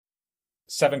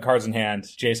7 cards in hand,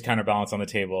 Jace counterbalance on the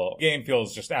table. Game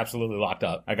feels just absolutely locked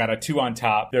up. I got a 2 on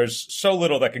top. There's so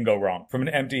little that can go wrong. From an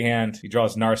empty hand, he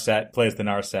draws Narset, plays the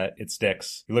Narset, it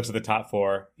sticks. He looks at the top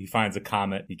 4, he finds a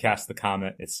Comet, he casts the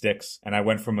Comet, it sticks. And I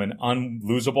went from an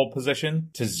unlosable position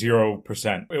to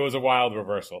 0%. It was a wild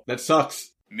reversal. That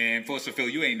sucks. Man, Phil,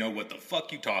 you ain't know what the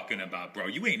fuck you talking about, bro.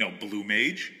 You ain't no blue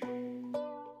mage.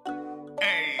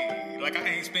 Hey, like I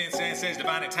ain't spent since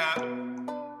divine and top.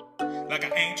 Like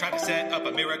I ain't tried to set up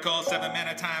a miracle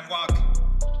 7-mana time walk.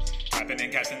 Tapping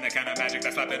and casting the kind of magic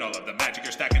that's slapping all of the magic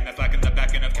you're stacking. That's lacking the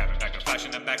back end of cabin back to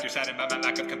flashing them back. You're saddened by my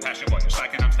lack of compassion. While you're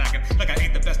slacking, I'm snacking. Like I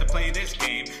ain't the best to play this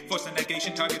game. Force the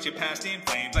negation targets you past in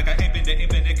flames. Like I ain't been to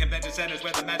infinite convention centers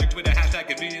where the magic Twitter hashtag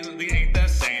conveniently ain't the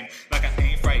same. Like I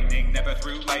ain't frightening, never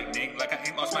through lightning. Like I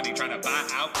ain't lost money trying to buy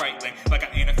out Breitling. Like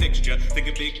I ain't a fixture,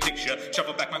 thinking big picture.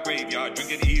 Shuffle back my graveyard,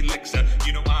 drinking elixir.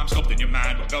 You know I'm sculpting your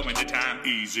mind while going to time.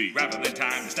 Easy, raveling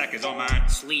time, the stack is all mine.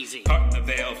 Sleazy. Parting the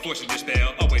veil, forcing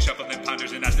dispel. Always shuffling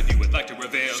ponders and asked if you would like to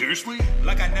reveal. Seriously?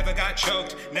 Like I never got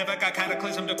choked, never got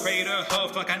cataclysm to crater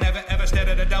hoofed. Like I never ever stared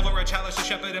at a devil or a chalice to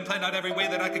shepherd and planned out every way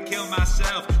that I could kill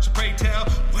myself. So pray tell,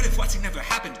 what if what's never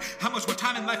happened? How much more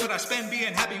time in life would I spend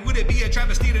being happy? Would it be a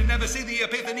travesty to never see the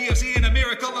epiphany of seeing a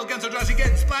miracle against Eldrazi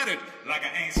getting splattered? Like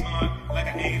I ain't smart, like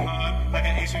I ain't hard, like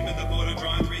I ain't sweeping the border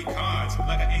drawing 3 cards.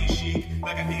 Like I ain't chic,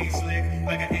 like I ain't slick,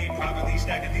 like I ain't properly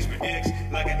stacking these predicts.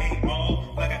 Like I ain't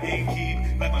maul, like I ain't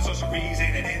keep, like my sorceries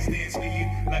ain't an instant speed.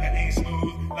 Like I ain't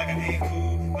smooth, like I ain't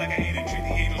cool, like I ain't entreat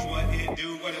the angels what it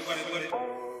do, what it.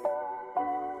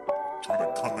 Trying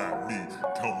to come at me,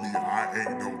 tell me I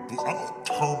ain't no blue. I'm gonna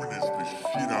terminus the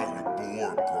shit out your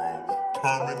board, bro.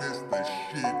 Terminus the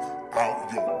shit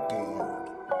out your board.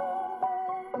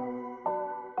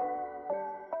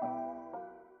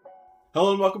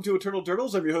 Hello and welcome to Eternal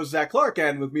Turtles. I'm your host, Zach Clark,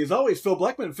 and with me as always, Phil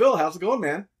Blackman. Phil, how's it going,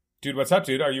 man? Dude, what's up,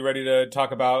 dude? Are you ready to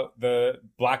talk about the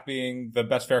black being the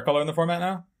best fair color in the format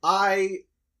now? I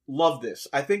love this.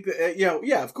 I think that,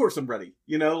 yeah, of course I'm ready.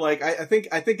 I think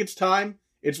it's time.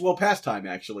 It's well past time,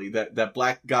 actually, that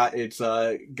black got its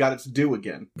due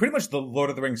again. Pretty much the Lord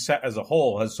of the Rings set as a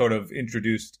whole has sort of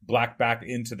introduced black back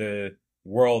into the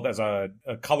world as a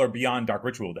color beyond Dark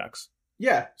Ritual decks.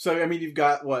 Yeah, so, I mean, you've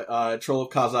got, Troll of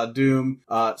Khazad-dûm,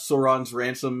 Sauron's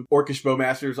Ransom, Orcish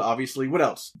Bowmasters, obviously. What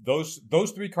else? Those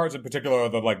 3 cards in particular are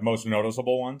the, most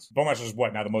noticeable ones. Bowmasters is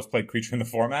now the most played creature in the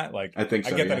format? I think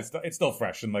so, I get that it's still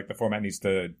fresh and, the format needs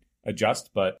to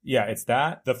adjust, but yeah, it's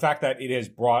that. The fact that it has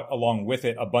brought along with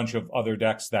it a bunch of other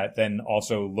decks that then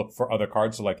also look for other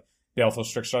cards, so, Baleful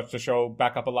Strix starts to show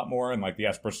back up a lot more and the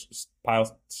Esper style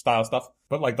stuff.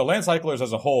 But the Land Cyclers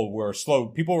as a whole were slow.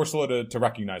 People were slow to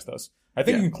recognize those. I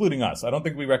think including us. I don't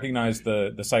think we recognized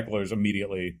the Cyclers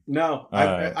immediately. No,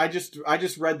 I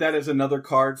just read that as another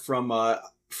card from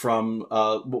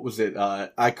what was it?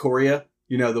 Ikoria.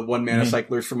 The 1-mana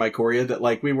cyclers from Ikoria that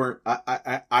we weren't,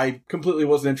 I completely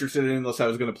wasn't interested in unless I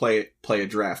was going to play a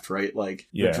draft, right?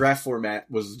 The draft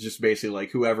format was just basically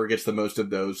whoever gets the most of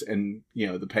those and,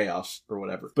 the payoffs or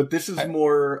whatever. But this is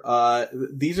more,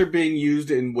 these are being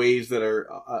used in ways that are,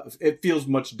 it feels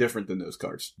much different than those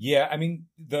cards. Yeah, I mean,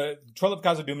 the Troll of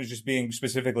Khazad-dûm is just being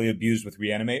specifically abused with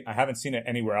Reanimate. I haven't seen it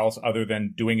anywhere else other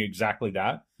than doing exactly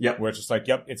that. Yep. Where it's just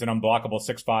it's an unblockable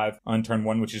 6/5 on turn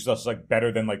 1, which is just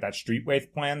better than that Street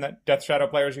Wave plan that Death Shadow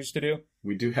players used to do.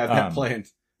 We do have that planned.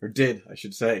 Or did, I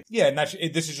should say. Yeah, and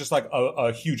this is just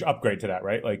a huge upgrade to that,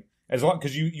 right? As long,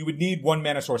 because you would need 1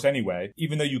 mana source anyway,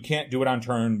 even though you can't do it on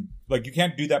turn, you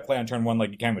can't do that play on turn 1 like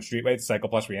you can with Street Wave, Cycle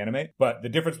plus Reanimate. But the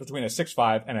difference between a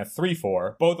 6/5 and a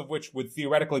 3/4, both of which would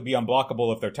theoretically be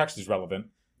unblockable if their text is relevant,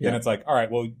 then it's all right,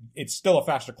 well, it's still a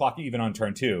faster clock even on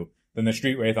turn 2 than the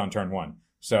Street Wraith on turn 1.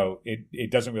 So it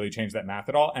doesn't really change that math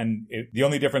at all. And the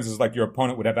only difference is your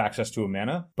opponent would have access to a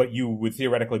mana, but you would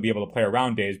theoretically be able to play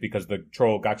around days because the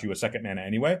troll got you a 2nd mana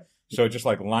anyway. So it just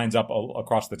lines up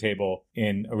across the table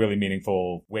in a really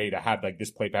meaningful way to have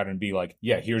this play pattern be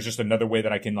here's just another way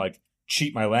that I can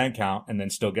cheat my land count and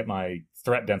then still get my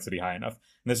threat density high enough.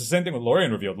 And it's the same thing with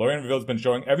Lorien Revealed. Lorien Revealed's been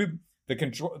showing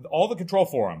all the control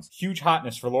forums, huge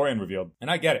hotness for Lorien Revealed.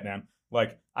 And I get it, man.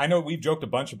 I know we've joked a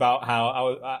bunch about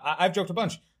how I've joked a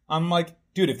bunch. I'm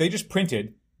dude, if they just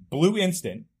printed blue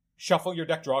instant, shuffle your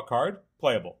deck, draw a card,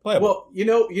 playable. Well, you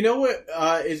know what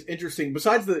is interesting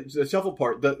besides the shuffle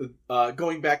part, the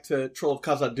going back to Troll of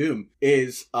Khazad-dûm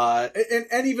is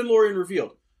and even Lorien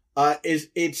Revealed is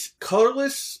it's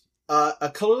colorless, a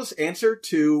colorless answer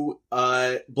to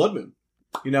Blood Moon.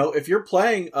 If you're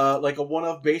playing a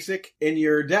 1-of basic in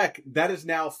your deck, that is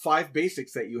now 5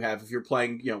 basics that you have. If you're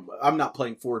playing, I'm not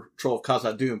playing for Troll of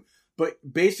Khazad-dûm, but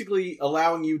basically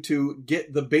allowing you to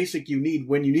get the basic you need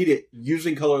when you need it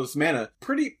using colorless mana.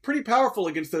 Pretty powerful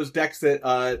against those decks that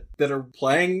are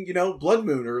playing, Blood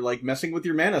Moon or like messing with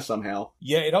your mana somehow.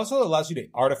 Yeah, it also allows you to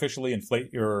artificially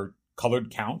inflate your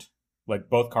colored count. Like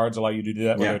both cards allow you to do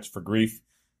that, whether it's for grief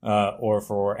or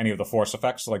for any of the force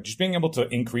effects. Like just being able to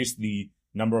increase the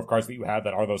number of cards that you have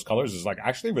that are those colors is like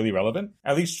actually really relevant,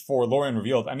 at least for Lorien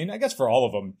Revealed. I mean, I guess for all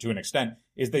of them to an extent,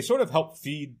 is they sort of help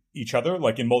feed each other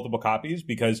like in multiple copies,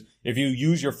 because if you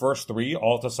use your first 3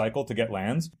 all to cycle to get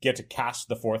lands, get to cast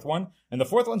the 4th one, and the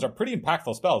 4th ones are pretty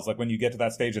impactful spells. Like when you get to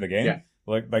that stage of the game,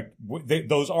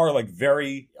 those are like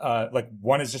very, like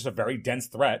one is just a very dense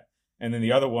threat, and then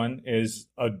the other one is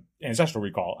a Ancestral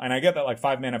Recall. And I get that like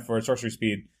 5 mana for sorcery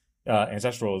speed,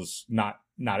 Ancestral is not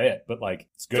it, but like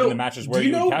it's good in the matches where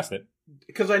you would cast it.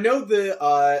 Because I know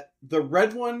the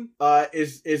red one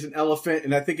is an elephant,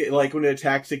 and I think it, like when it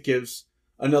attacks, it gives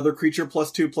another creature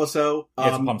 +2/+0. Yeah,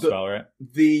 it's a pump spell, right?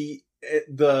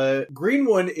 The green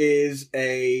one is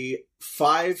a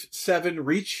 5/7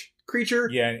 reach creature.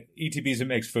 Yeah, ETBs, it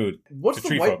makes food. What's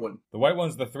the white one? The white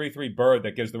one's the 3/3 bird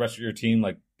that gives the rest of your team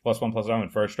like +1/+0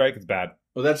 and first strike. It's bad.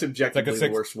 Well, that's objectively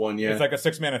the worst one. Yeah, it's like a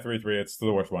 6 mana 3/3. It's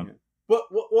the worst one. Yeah.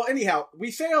 Well, anyhow,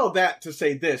 we say all that to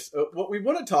say this. What we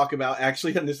want to talk about,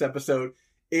 actually, on this episode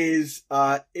is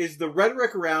the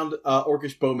rhetoric around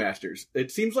Orcish Bowmasters.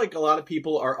 It seems like a lot of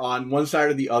people are on one side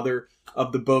or the other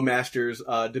of the Bowmasters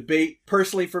debate.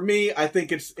 Personally, for me, I think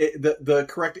the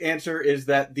correct answer is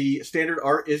that the standard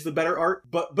art is the better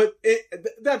art. But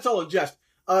that's all in jest.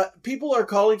 People are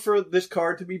calling for this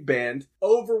card to be banned.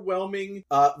 Overwhelming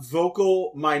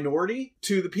vocal minority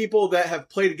to the people that have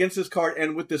played against this card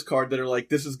and with this card that are like,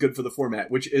 this is good for the format,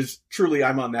 which is truly,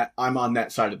 I'm on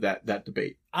that side of that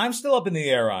debate. I'm still up in the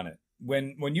air on it.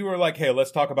 When you were like, hey,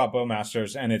 let's talk about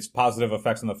Bowmasters and its positive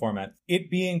effects on the format, it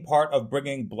being part of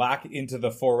bringing black into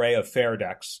the foray of fair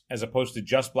decks, as opposed to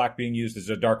just black being used as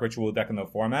a Dark Ritual deck in the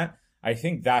format, I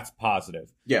think that's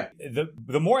positive. Yeah.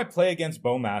 The more I play against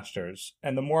Bowmasters,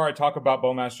 and the more I talk about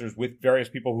Bowmasters with various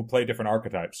people who play different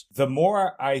archetypes, the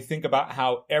more I think about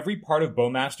how every part of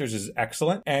Bowmasters is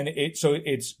excellent. And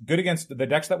it's good against the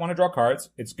decks that want to draw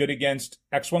cards. It's good against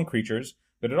X1 creatures,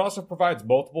 but it also provides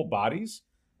multiple bodies.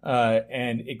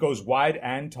 And it goes wide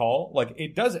and tall. Like,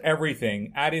 it does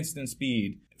everything at instant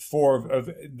speed for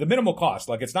the minimal cost.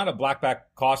 Like, it's not a blackback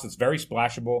cost. It's very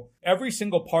splashable. Every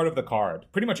single part of the card,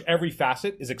 pretty much every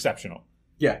facet, is exceptional.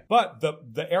 Yeah. But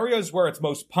the areas where it's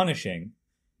most punishing,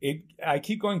 I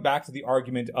keep going back to the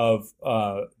argument of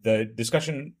the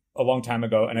discussion a long time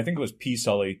ago, and I think it was P.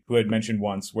 Sully who had mentioned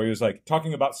once, where he was like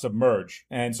talking about Submerge.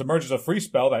 And Submerge is a free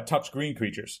spell that tucks green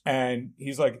creatures. And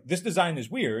he's like, this design is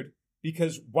weird,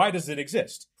 because why does it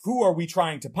exist? Who are we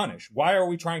trying to punish? Why are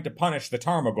we trying to punish the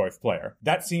Tarmogoyf player?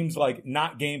 That seems like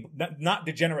not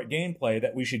degenerate gameplay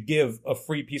that we should give a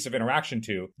free piece of interaction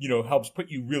to, helps put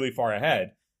you really far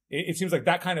ahead. It seems like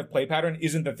that kind of play pattern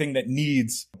isn't the thing that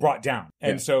needs brought down.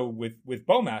 And so with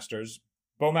Bowmasters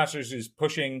is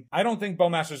pushing. I don't think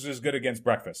Bowmasters is good against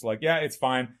Breakfast. Like, yeah, it's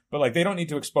fine, but like they don't need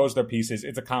to expose their pieces.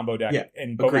 It's a combo deck,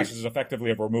 and Bowmasters is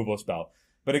effectively a removal spell.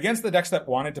 But against the decks that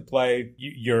wanted to play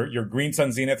your Green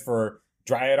Sun Zenith for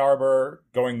Dryad Arbor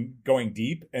going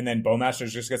deep, and then Bowmasters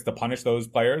just gets to punish those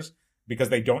players because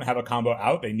they don't have a combo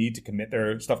out, they need to commit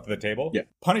their stuff to the table. Yeah.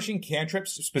 Punishing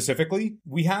cantrips specifically,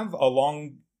 we have a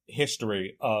long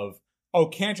history of,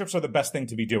 cantrips are the best thing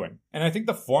to be doing. And I think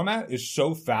the format is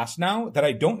so fast now that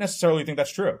I don't necessarily think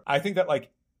that's true. I think that, like,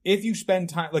 if you spend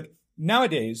time, like,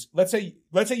 nowadays, let's say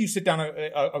you sit down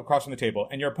across from the table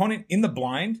and your opponent in the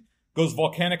blind goes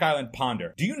Volcanic Island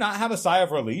Ponder. Do you not have a sigh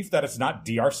of relief that it's not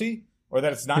DRC? Or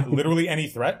that it's not literally any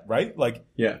threat, right? Like,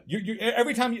 yeah, you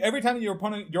every time your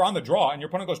opponent, you're on the draw and your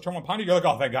opponent goes turn one Ponder, you're like,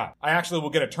 oh, thank God, I actually will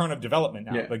get a turn of development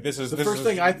now. Yeah. Like, this is the first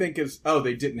thing I think is,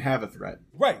 they didn't have a threat,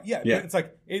 right? Yeah, yeah. It's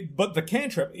like, but the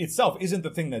cantrip itself isn't the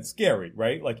thing that's scary,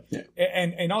 right? Like,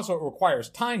 and also it requires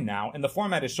time now, and the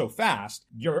format is so fast,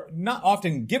 you're not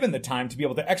often given the time to be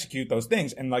able to execute those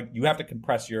things, and like you have to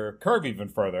compress your curve even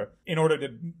further in order to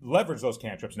leverage those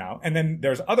cantrips now. And then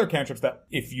there's other cantrips that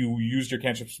if you use your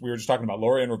cantrips, we were just talking about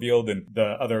Lorien Revealed and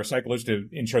the other cyclers to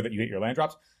ensure that you hit your land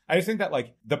drops. I just think that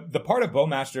like the part of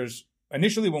Bowmasters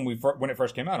initially when it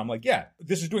first came out, I'm like, yeah,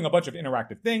 this is doing a bunch of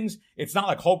interactive things. It's not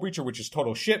like Hull Breacher, which is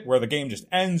total shit, where the game just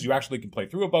ends. You actually can play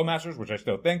through a Bowmasters, which I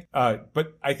still think.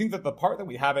 But I think that the part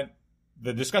that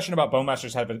the discussion about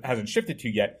Bowmasters hasn't shifted to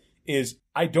yet is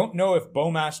I don't know if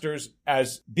Bowmasters,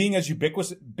 as being as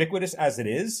ubiquitous as it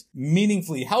is,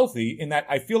 meaningfully healthy, in that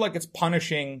I feel like it's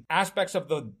punishing aspects of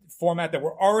the format that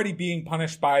were already being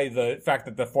punished by the fact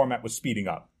that the format was speeding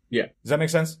up. Yeah. Does that make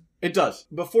sense? It does.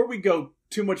 Before we go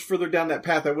too much further down that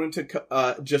path, I wanted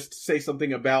to just say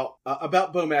something about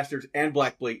Bowmasters and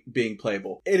Black being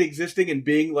playable. It existing and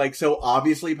being like so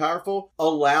obviously powerful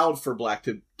allowed for Black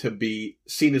to be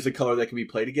seen as a color that can be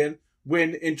played again.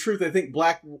 When in truth, I think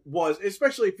Black was,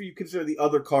 especially if you consider the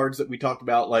other cards that we talked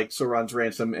about, like Sauron's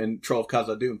Ransom and Troll of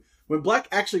Khazad-dûm, when Black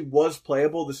actually was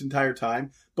playable this entire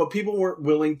time, but people weren't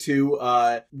willing to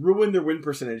ruin their win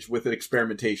percentage with an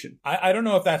experimentation. I don't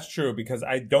know if that's true, because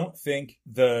I don't think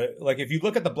if you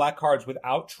look at the Black cards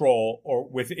without Troll, or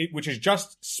with it, which is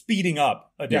just speeding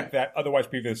up a deck that otherwise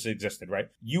previously existed, right?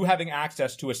 You having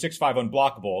access to a 6/5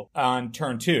 unblockable on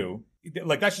turn 2,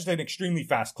 like that's just an extremely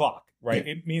fast clock. Right,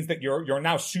 it means that you're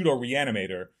now pseudo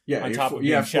reanimator on top of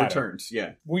you have 4 Shadow. turns.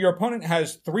 Yeah. Well, your opponent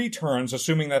has 3 turns,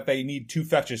 assuming that they need 2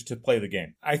 fetches to play the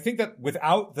game. I think that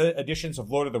without the additions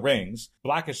of Lord of the Rings,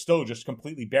 Black is still just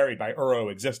completely buried by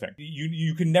Uro existing.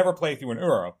 You can never play through an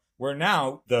Uro. Where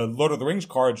now the Lord of the Rings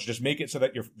cards just make it so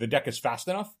that the deck is fast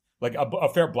enough. Like a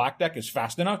fair Black deck is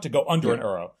fast enough to go under an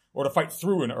Uro or to fight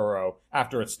through an Uro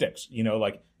after it sticks.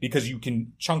 Because you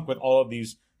can chunk with all of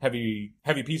these heavy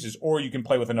pieces, or you can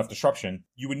play with enough disruption.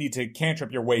 You would need to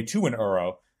cantrip your way to an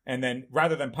Uro, and then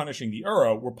rather than punishing the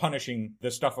Uro, we're punishing the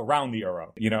stuff around the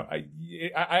Uro.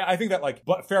 I think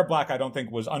that fair Black I don't think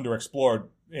was underexplored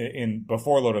in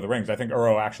before Lord of the Rings. I think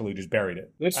Uro actually just buried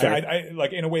it. That's fair.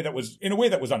 In a way that was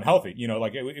unhealthy.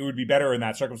 It would be better in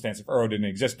that circumstance if Uro didn't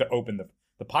exist to open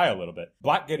the pie a little bit.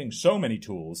 Black getting so many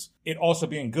tools, it also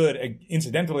being good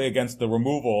incidentally against the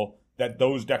removal that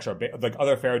those decks are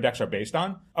other fair decks are based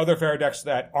on. Other fair decks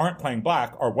that aren't playing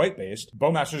Black are white based.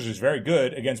 Bowmasters is very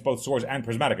good against both Swords and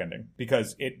Prismatic Ending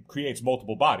because it creates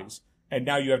multiple bodies. And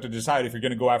now you have to decide if you're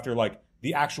going to go after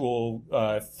the actual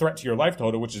threat to your life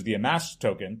total, which is the Amass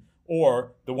token,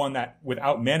 or the one that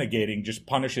without mana gating just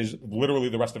punishes literally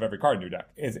the rest of every card in your deck.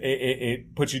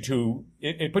 It puts you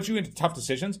into tough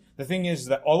decisions. The thing is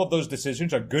that all of those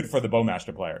decisions are good for the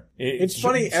Bowmaster player. It's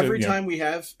funny, every time we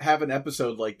have an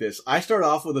episode like this, I start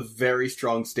off with a very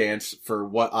strong stance for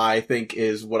what I think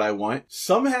is what I want.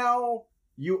 Somehow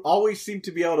you always seem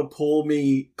to be able to pull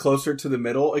me closer to the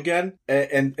middle again,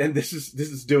 and this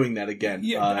is doing that again.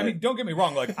 Yeah, don't get me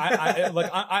wrong.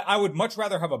 I would much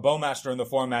rather have a Bowmaster in the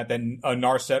format than a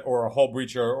Narset or a Hull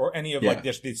Breacher or any of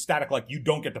the static you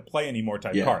don't get to play anymore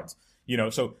type cards.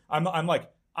 So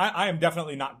I am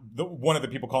definitely not one of the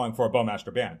people calling for a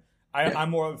Bowmaster ban. I'm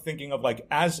more thinking of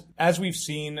as we've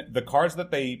seen the cards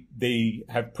that they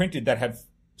have printed that have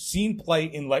seen play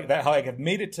in that have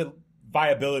made it to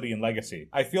viability and legacy.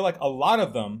 I feel like a lot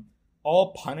of them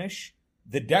all punish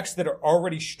the decks that are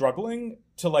already struggling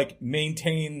to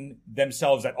maintain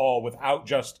themselves at all without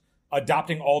just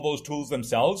adopting all those tools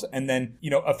themselves and then,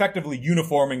 effectively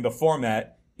uniforming the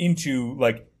format into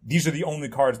these are the only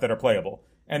cards that are playable.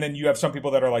 And then you have some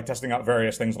people that are testing out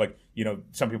various things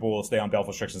some people will stay on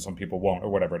Baleful Strix and some people won't or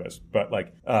whatever it is. But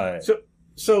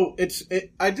So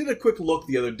I did a quick look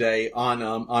the other day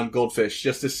on Goldfish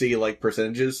just to see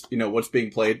percentages, what's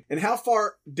being played and how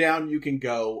far down you can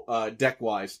go deck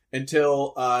wise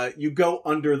until you go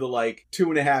under the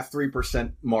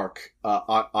 2.5-3% mark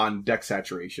on deck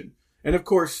saturation. And of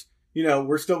course,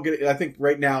 we're still getting. I think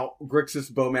right now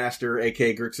Grixis Bowmaster,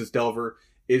 aka Grixis Delver,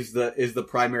 is the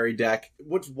primary deck.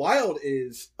 What's wild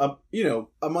is a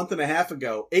month and a half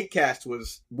ago, 8-cast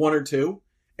was 1 or 2.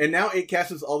 And now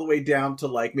 8-cast is all the way down to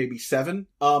maybe 7.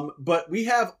 But we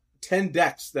have 10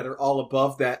 decks that are all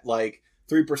above that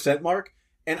 3% mark.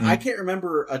 And I can't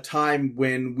remember a time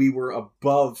when we were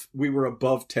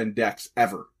above 10 decks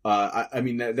ever.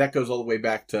 That goes all the way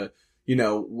back to,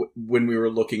 when we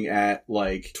were looking at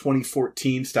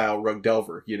 2014 style Rug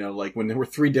Delver, when there were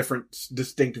 3 different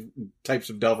distinct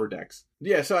types of Delver decks.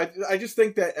 Yeah. So I just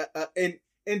think that,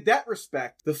 in that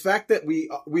respect, the fact that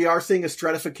we are seeing a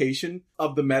stratification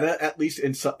of the meta, at least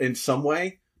in some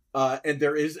way, and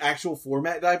there is actual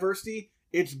format diversity,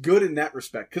 it's good in that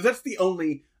respect. Because that's the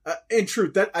only, in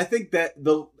truth, that I think that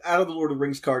out of the Lord of the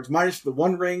Rings cards, minus the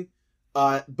One Ring,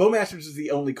 Bowmasters is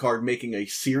the only card making a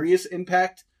serious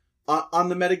impact on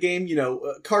the metagame.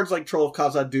 Cards like Troll of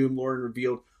Khazad-dûm, Lore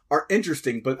Revealed, are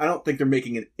interesting, but I don't think they're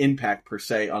making an impact per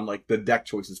se on the deck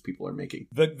choices people are making.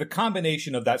 The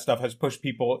combination of that stuff has pushed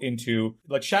people into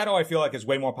Shadow. I feel is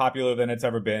way more popular than it's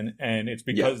ever been, and it's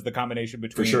because the combination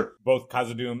between both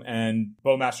Khazad-dûm and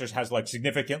Bowmasters has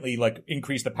significantly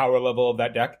increased the power level of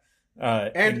that deck.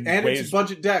 And it's a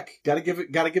budget deck. Gotta give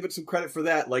it some credit for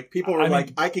that. People are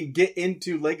I can get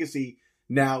into Legacy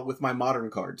now with my modern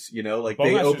cards, they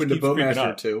opened a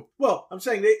Bowmaster or 2. Well, I'm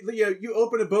saying you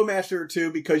open a Bowmaster or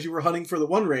 2 because you were hunting for the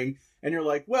One Ring, and you're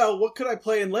well, what could I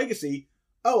play in Legacy?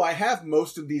 oh, I have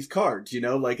most of these cards,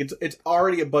 like it's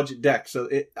already a budget deck. So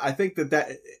I think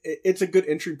it's a good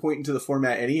entry point into the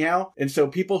format anyhow. And so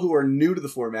people who are new to the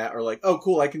format are like, oh,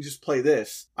 cool, I can just play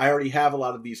this. I already have a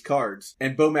lot of these cards.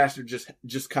 And Bowmaster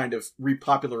just kind of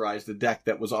repopularized the deck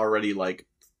that was already like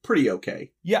pretty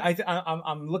okay. Yeah,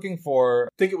 I'm looking for.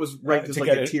 I think it was ranked as like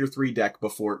a tier 3 deck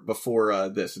before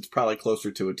this. It's probably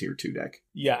closer to a tier 2 deck.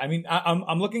 Yeah, I mean,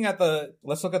 I'm looking at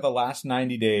let's look at the last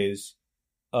 90 days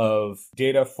of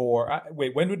data for.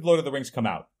 Wait, when did Lord of the Rings come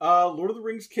out? Lord of the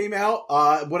Rings came out,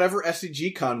 whatever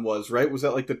SCG Con was, right? Was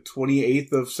that like the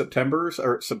 28th of September of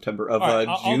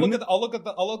June? I'll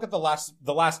look at the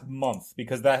last month,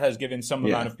 because that has given some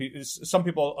amount of some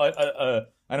people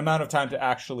an amount of time to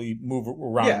actually move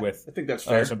around with. I think that's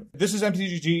fair. This is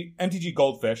MTG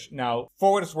Goldfish. Now,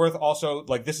 for what it's worth, also,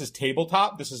 like, this is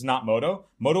tabletop. This is not Moto.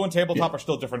 Moto and tabletop are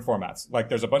still different formats. Like,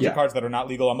 there's a bunch of cards that are not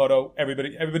legal on Moto.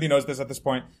 Everybody knows this at this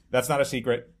point. That's not a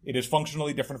secret. It is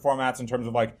functionally different formats in terms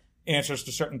of, like, answers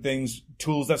to certain things,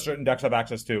 tools that certain decks have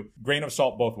access to. Grain of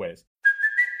salt both ways.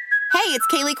 Hey, it's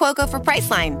Kaylee Cuoco for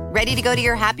Priceline. Ready to go to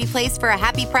your happy place for a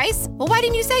happy price? Well, why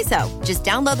didn't you say so? Just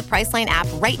download the Priceline app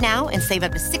right now and save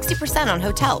up to 60% on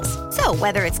hotels. So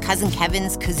whether it's Cousin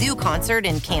Kevin's Kazoo Concert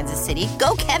in Kansas City,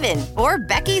 go Kevin, or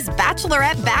Becky's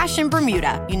Bachelorette Bash in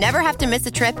Bermuda, you never have to miss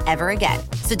a trip ever again.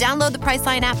 So download the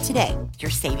Priceline app today.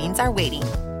 Your savings are waiting.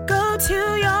 Go to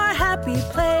your happy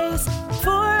place for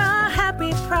a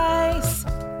happy price.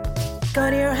 Go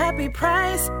to your happy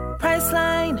price,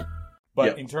 Priceline.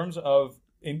 But in terms of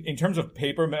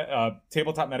paper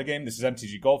tabletop metagame, this is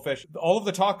MTG Goldfish. All of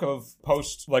the talk of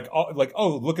posts like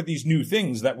oh, look at these new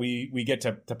things that we get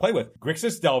to play with.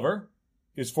 Grixis Delver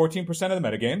is 14% of the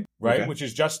metagame, right? Okay. Which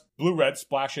is just blue-red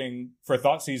splashing for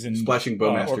Thought Season, splashing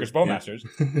Bowmasters, Orcish Bowmasters.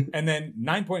 Yeah. And then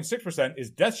 9.6%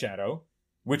 is Death Shadow,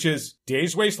 which is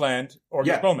Days Wasteland,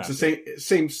 Orcish Bowmasters. It's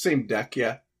the same deck,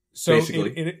 yeah. So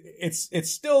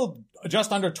it's still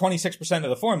just under 26% of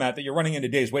the format that you're running into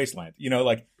Days Wasteland.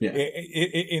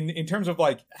 In terms of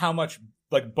like how much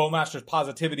like Bowmaster's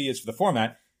positivity is for the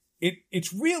format,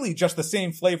 it's really just the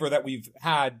same flavor that we've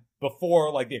had before,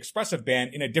 like the expressive ban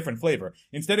in a different flavor.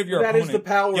 Instead of your opponent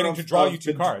getting to draw you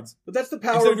two cards. But that's the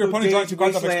power Instead of your of opponent drawing Days two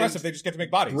cards off Wasteland expressive, they just get to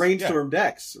make bodies. Brainstorm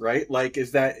decks, right? Like,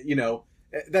 is that,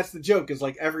 that's the joke, is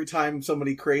like every time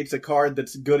somebody creates a card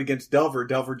that's good against Delver,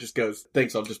 Delver just goes,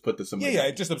 thanks, I'll just put this in my deck.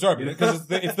 It just absorbs it, because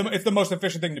it's the most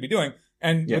efficient thing to be doing.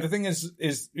 And but the thing is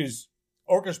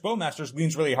Orcish Bowmasters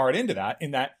leans really hard into that,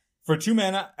 in that for 2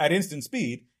 mana at instant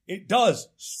speed, it does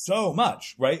so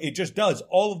much, right? It just does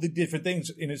all of the different things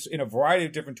in a variety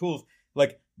of different tools.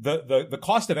 Like the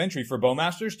cost of entry for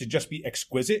Bowmasters to just be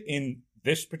exquisite in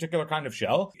this particular kind of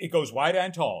shell, it goes wide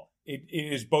and tall. It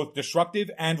is both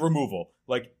disruptive and removal.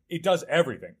 Like, it does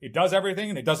everything. It does everything,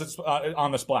 and it does it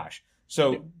on the splash.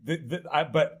 So,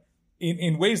 but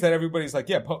in ways that everybody's like,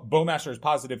 Bowmaster is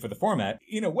positive for the format.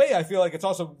 In a way, I feel like it's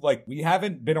also like we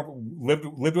haven't been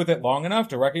lived with it long enough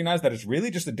to recognize that it's really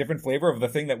just a different flavor of the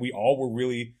thing that we all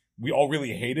really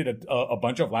hated a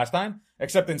bunch of last time.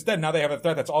 Except instead, now they have a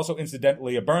threat that's also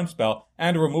incidentally a burn spell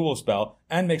and a removal spell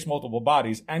and makes multiple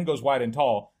bodies and goes wide and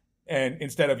tall. And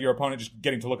instead of your opponent just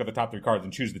getting to look at the top 3 cards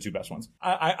and choose the 2 best ones.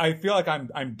 I feel like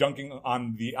I'm dunking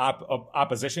on the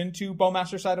opposition to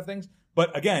Bowmaster side of things.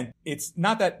 But again, it's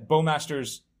not that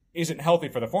Bowmasters isn't healthy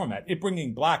for the format. It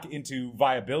bringing black into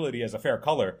viability as a fair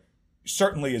color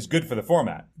certainly is good for the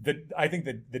format. I think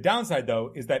that the downside,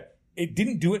 though, is that it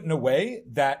didn't do it in a way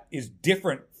that is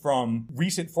different from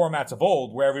recent formats of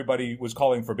old, where everybody was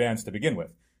calling for bans to begin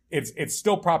with. It's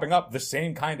still propping up the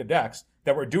same kind of decks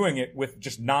that were doing it with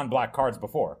just non-black cards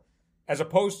before, as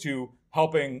opposed to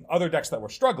helping other decks that were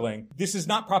struggling. This is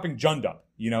not propping Jund up.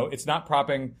 It's not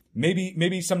propping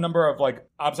maybe some number of like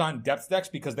Abzan depth decks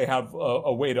because they have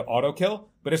a way to auto kill,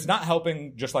 but it's not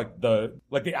helping just like the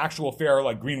actual fair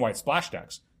like green-white splash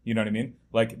decks. You know what I mean?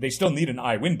 Like, they still need an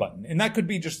I win button. And that could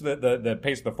be just the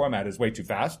pace of the format is way too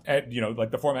fast. And,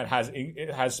 like the format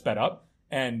has sped up.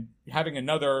 And having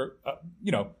another,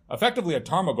 effectively a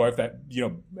Tarmogoyf that,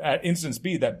 at instant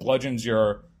speed that bludgeons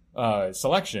your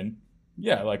selection,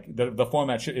 like the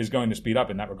format is going to speed up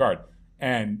in that regard.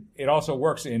 And it also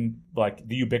works in, like,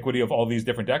 the ubiquity of all these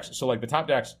different decks. So, like, the top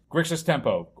decks, Grixis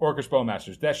Tempo, Orcish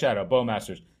Bowmasters, Death Shadow,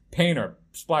 Bowmasters, Painter,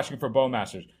 splashing for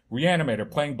Bowmasters, Reanimator,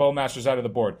 playing Bowmasters out of the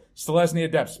board, Selesnya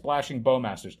Adept, splashing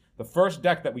Bowmasters. The first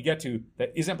deck that we get to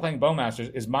that isn't playing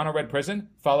Bowmasters is Mono Red Prison,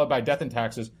 followed by Death and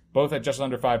Taxes, both at just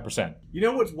under 5%. You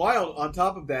know what's wild on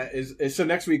top of that is so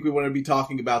next week we want to be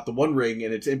talking about the One Ring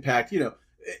and its impact.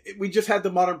 We just had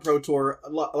the Modern Pro Tour, a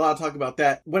lot of talk about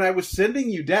that. When I was sending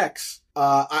you decks,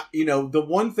 the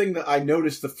one thing that I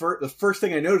noticed, the first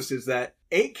thing I noticed is that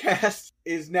 8-cast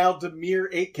is now the mere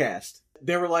 8-cast.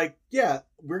 They were like, yeah,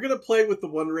 we're going to play with the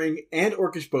One Ring and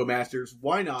Orcish Bowmasters.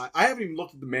 Why not? I haven't even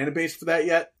looked at the mana base for that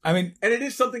yet. I mean, and it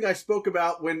is something I spoke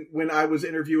about when I was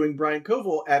interviewing Brian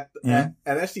Koval at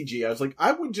SCG. I was like,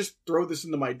 I would just throw this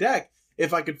into my deck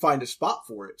if I could find a spot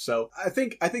for it. So I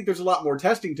think there's a lot more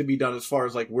testing to be done as far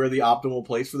as like where the optimal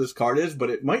place for this card is, but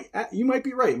you might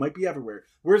be right. It might be everywhere.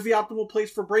 Where's the optimal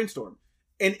place for Brainstorm?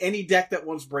 In any deck that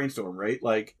wants Brainstorm, right?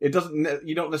 Like, you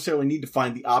don't necessarily need to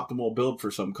find the optimal build for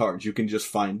some cards. You can just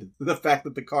find the fact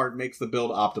that the card makes the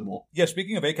build optimal. Yeah,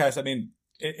 speaking of 8-cast, I mean,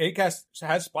 8-cast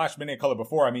has splashed many a color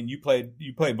before. I mean, you played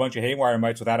a bunch of Haywire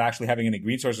Mites without actually having any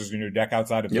green sources in your deck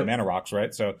outside of your mana rocks,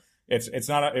 right? So it's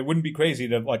not it wouldn't be crazy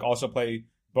to like also play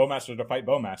Bowmaster to fight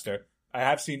Bowmaster. I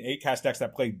have seen 8-cast decks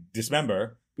that play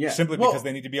Dismember. Yeah. Simply because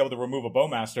they need to be able to remove a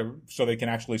Bowmaster so they can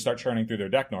actually start churning through their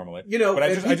deck normally. But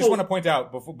I just want to point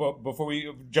out before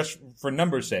we, just for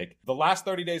numbers' sake, the last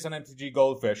 30 days on MTG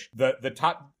Goldfish, the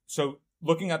top, so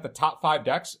looking at the top 5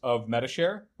 decks of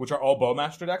Metashare, which are all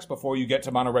Bowmaster decks before you get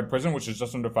to Mono Red Prison, which is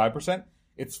just under 5%,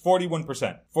 it's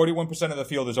 41%. 41% of the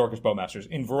field is Orcish Bowmasters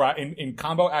in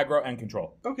combo, aggro, and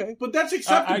control. Okay, but that's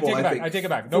acceptable. I take it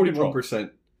back. No 41%. Control.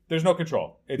 There's no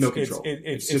control.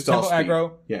 It's just tempo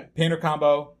aggro, Painter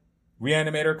combo,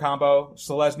 Reanimator combo,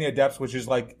 Selesnya Depths, which is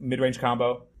like mid-range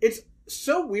combo. It's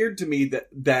so weird to me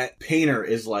that Painter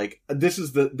is like, this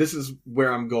is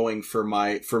where I'm going for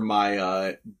my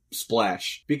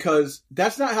splash, because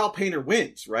that's not how Painter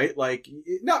wins, right? Like,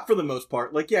 not for the most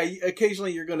part. Like, yeah,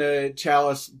 occasionally you're gonna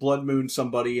Chalice Blood Moon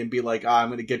somebody and be like, I'm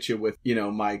gonna get you with,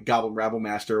 my Goblin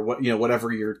Rabblemaster, or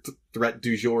whatever your threat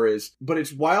du jour is. But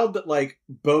it's wild that like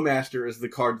Bowmaster is the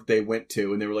card that they went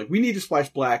to, and they were like, we need to splash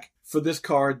black for this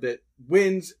card that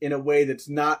wins in a way that's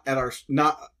not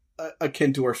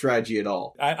akin to our strategy at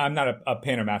all. I'm not a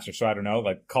Painter master, so I don't know.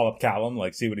 Like, call up Callum,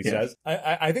 like, see what he says.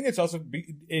 I think it's also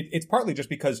it's partly just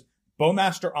because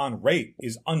Bowmaster on rate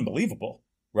is unbelievable,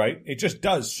 right? It just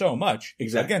does so much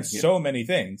against so many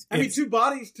things. I mean, 2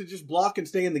 bodies to just block and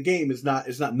stay in the game is not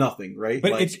nothing, right?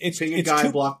 But like, it's ping a guy,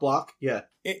 block. Yeah.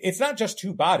 It's not just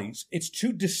 2 bodies. It's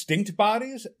 2 distinct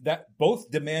bodies that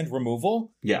both demand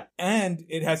removal. Yeah. And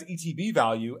it has ETB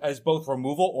value as both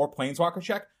removal or Planeswalker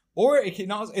check. Or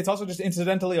it's also just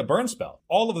incidentally a burn spell.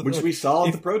 All of the which we saw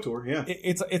at the Pro Tour, yeah.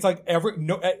 It's like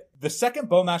the second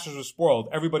Bowmasters was spoiled,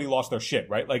 everybody lost their shit,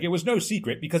 right? Like, it was no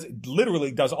secret because it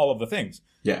literally does all of the things.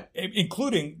 Yeah.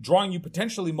 Including drawing you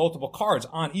potentially multiple cards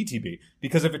on ETB.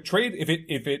 Because if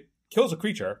it kills a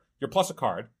creature, you're plus a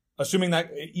card. Assuming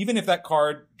that even if that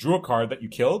card drew a card that you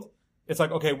killed, it's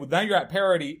like, okay, well, now you're at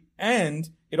parity, and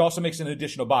it also makes an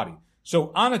additional body.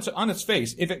 So on its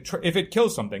face, if it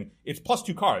kills something, it's plus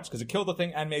 2 cards because it killed the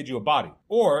thing and made you a body.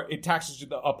 Or it taxes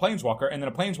a Planeswalker, and then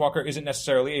a Planeswalker isn't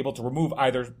necessarily able to remove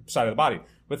either side of the body.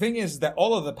 The thing is that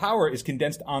all of the power is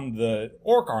condensed on the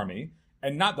Orc army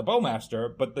and not the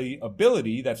Bowmaster, but the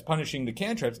ability that's punishing the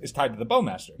cantrips is tied to the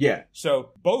Bowmaster. Yeah.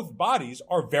 So both bodies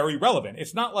are very relevant.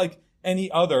 It's not like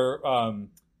any other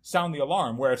sound the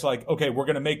alarm where it's like, okay, we're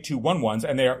going to make 2 1/1s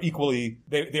and they are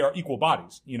equal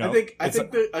bodies, I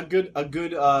think that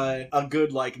a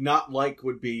good like not like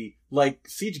would be like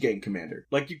Siege Gang Commander.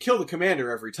 Like, you kill the commander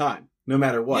every time, no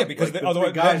matter what. Yeah, because like,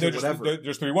 otherwise there's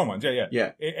 3 1/1s.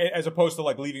 Yeah. As opposed to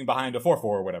like leaving behind a 4/4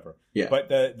 or whatever. Yeah. But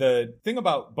the thing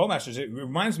about Bowmasters, it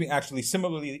reminds me actually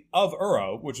similarly of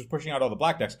Uro, which was pushing out all the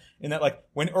black decks, in that like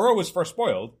when Uro was first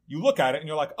spoiled, you look at it and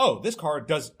you're like, oh, this card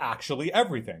does actually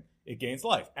everything. It gains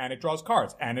life, and it draws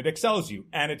cards, and it excels you,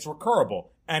 and it's recurable,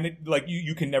 and it like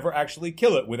you can never actually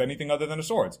kill it with anything other than a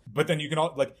swords. But then you can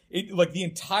the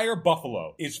entire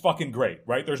Buffalo is fucking great,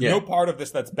 right? There's no part of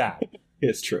this that's bad.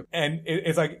 It's true. And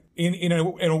it's like in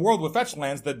a world with fetch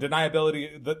lands, the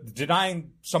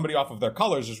denying somebody off of their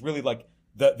colors is really like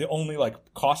the only like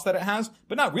cost that it has,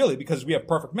 but not really, because we have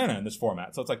perfect mana in this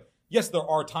format. So it's like, yes, there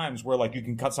are times where like you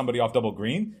can cut somebody off double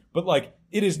green, but like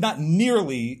it is not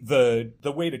nearly the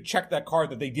way to check that card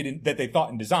that they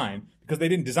thought in design, because they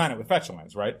didn't design it with fetch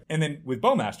lands, right? And then with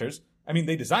Bowmasters, I mean,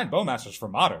 they designed Bowmasters for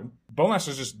Modern.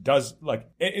 Bowmasters just does like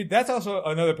that's also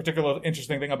another particular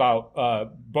interesting thing about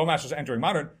Bowmasters entering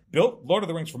Modern. Built Lord of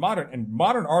the Rings for Modern, and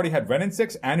Modern already had Ren and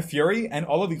 6 and Fury and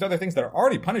all of these other things that are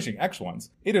already punishing X1s.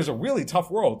 It is a really tough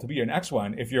world to be an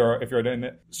X1 if you're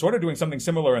sort of doing something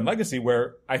similar in Legacy,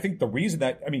 where I think the reason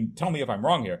that, I mean, tell me if I'm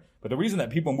wrong here, but the reason that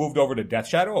people moved over to Death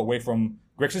Shadow away from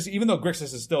Grixis, even though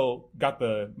Grixis has still got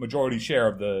the majority share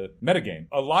of the metagame,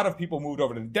 a lot of people moved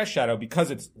over to Death Shadow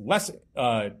because it's less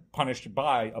punished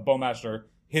by a Bowmaster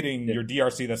hitting your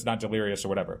DRC that's not Delirious or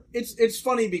whatever. It's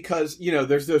funny because,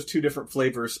 there's those 2 different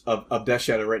flavors of Death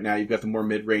Shadow right now. You've got the more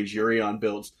mid-range Urion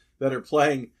builds that are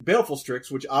playing Baleful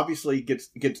Strix, which obviously gets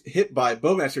hit by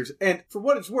Bowmasters. And for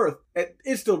what it's worth, it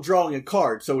is still drawing a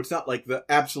card, so it's not like the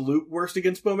absolute worst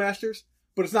against Bowmasters,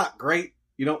 but it's not great.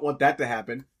 You don't want that to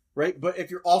happen, right? But if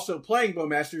you're also playing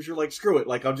Bowmasters, you're like, screw it.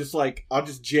 I'll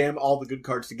just jam all the good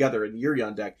cards together in the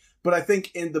Yorion deck. But I think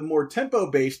in the more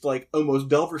tempo-based, almost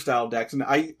Delver-style decks, and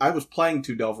I was playing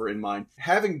 2 Delver in mine,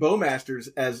 having Bowmasters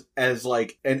as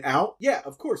an out, yeah,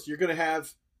 of course, you're going to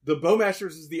have... The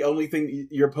Bowmasters is the only thing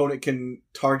your opponent can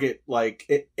target,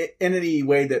 in any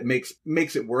way that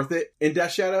makes it worth it in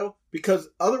Death Shadow, because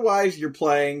otherwise you're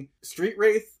playing Street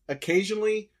Wraith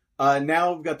occasionally.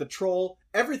 Now we've got the Troll.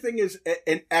 Everything is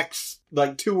an X,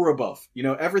 2 or above.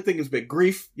 Everything is big.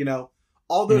 Grief,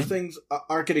 all those things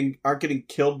aren't getting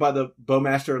killed by the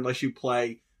Bowmaster unless you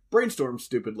play Brainstorm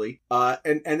stupidly.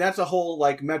 And that's a whole,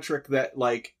 metric that,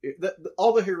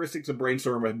 all the heuristics of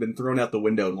Brainstorm have been thrown out the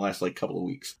window in the last, couple of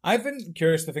weeks. I've been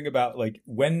curious to think about,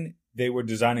 when they were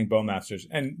designing Bowmasters,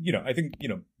 and, I think,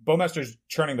 Bowmasters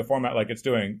churning the format like it's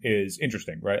doing is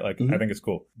interesting, right? I think it's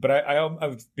cool. But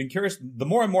I've been curious, the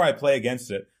more and more I play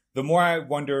against it, the more I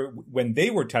wonder when they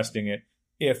were testing it,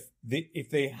 if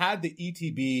they had the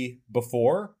ETB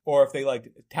before, or if they,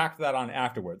 tacked that on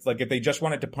afterwards. If they just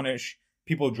wanted to punish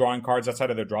people drawing cards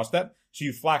outside of their draw step. So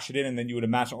you flash it in, and then you would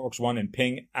amass Orcs 1 and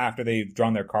ping after they've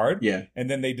drawn their card. Yeah. And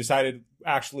then they decided,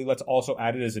 actually, let's also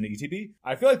add it as an ETB.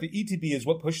 I feel like the ETB is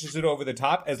what pushes it over the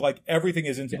top, as everything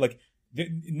is into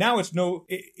now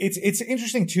it's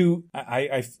interesting too.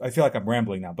 I feel like I'm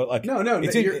rambling now, but no,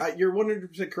 you're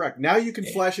 100% correct. Now you can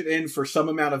flash it in for some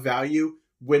amount of value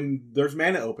when there's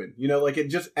mana open. It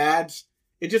just adds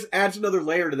another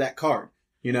layer to that card.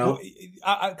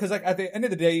 Because at the end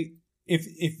of the day,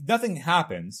 if nothing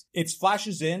happens, it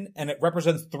flashes in and it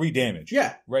represents 3 damage.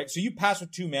 Yeah. Right? So you pass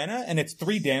with 2 mana and it's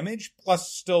 3 damage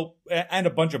and a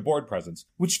bunch of board presence,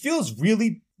 which feels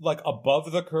really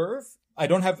above the curve. I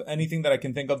don't have anything that I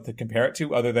can think of to compare it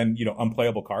to other than,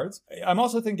 unplayable cards. I'm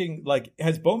also thinking,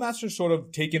 has Bowmasters sort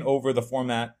of taken over the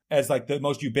format as the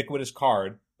most ubiquitous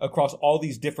card across all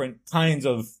these different kinds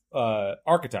of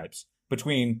archetypes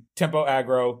between tempo,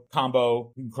 aggro,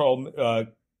 combo, control,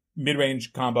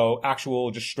 mid-range combo,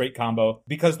 actual just straight combo,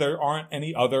 because there aren't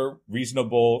any other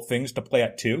reasonable things to play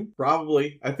at 2?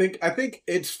 Probably. I think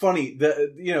it's funny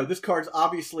that, this card's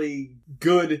obviously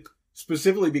good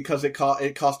specifically because it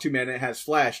costs 2 mana and it has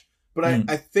flash. But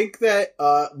I think that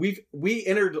we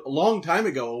entered a long time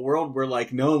ago a world where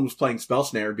no one was playing Spell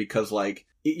Snare because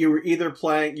you were either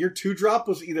playing your 2-drop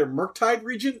was either Murktide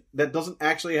Regent that doesn't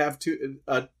actually have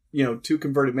 2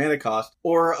 converted mana cost,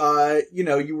 or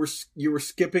you were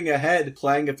skipping ahead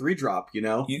playing a 3-drop.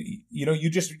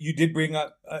 You did bring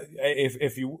up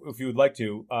if you would like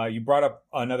to, you brought up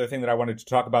another thing that I wanted to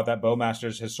talk about that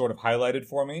Bowmasters has sort of highlighted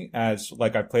for me as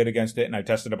I've played against it and I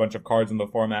tested a bunch of cards in the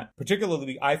format.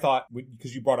 Particularly, I thought,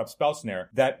 because you brought up Spell Snare,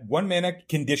 that 1 mana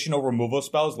conditional removal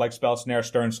spells like Spell Snare,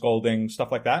 Stern Scolding,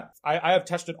 stuff like that. I have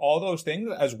tested all those things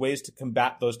as ways to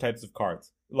combat those types of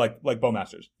cards, like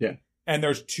Bowmasters. Yeah. And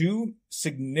there's 2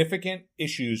 significant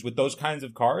issues with those kinds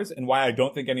of cards and why I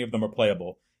don't think any of them are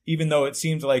playable, even though it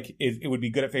seems like it would be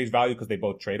good at face value because they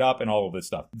both trade up and all of this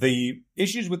stuff. The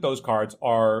issues with those cards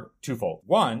are twofold.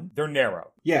 1, they're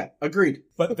narrow. Yeah, agreed.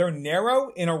 But they're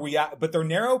narrow but they're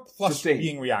narrow plus Sustained.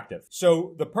 Being reactive.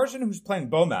 So the person who's playing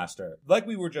Bowmaster, like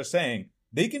we were just saying,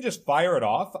 they can just fire it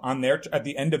off at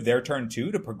the end of their turn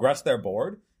 2 to progress their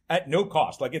board at no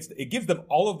cost. It gives them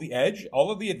all of the edge, all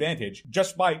of the advantage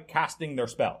just by casting their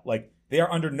spell. They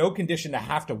are under no condition to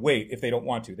have to wait if they don't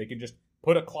want to. They can just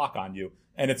put a clock on you,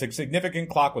 and it's a significant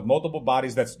clock with multiple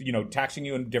bodies that's, taxing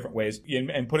you in different ways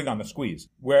and putting on the squeeze.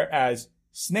 Whereas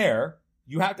Snare,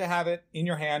 you have to have it in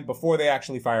your hand before they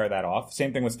actually fire that off.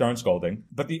 Same thing with Stern Scolding.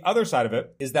 But the other side of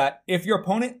it is that if your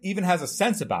opponent even has a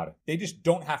sense about it, they just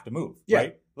don't have to move,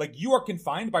 right? You are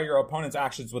confined by your opponent's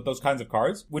actions with those kinds of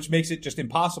cards, which makes it just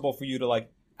impossible for you to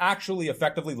actually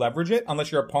effectively leverage it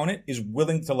unless your opponent is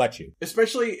willing to let you.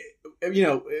 Especially,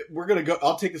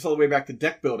 I'll take this all the way back to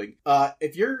deck building.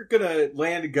 If you're going to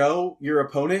land go your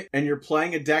opponent and you're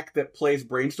playing a deck that plays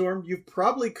Brainstorm, you've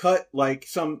probably cut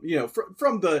some,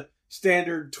 from the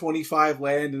standard 25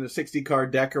 land in a 60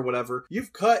 card deck or whatever,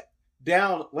 you've cut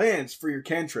down lands for your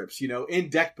cantrips, in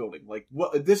deck building.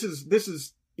 This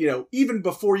is even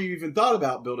before you even thought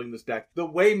about building this deck, the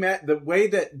way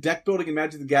that deck building in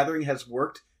Magic the Gathering has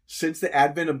worked since the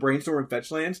advent of Brainstorm and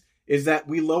Fetch lands is that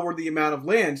we lower the amount of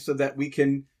lands so that we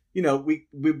can,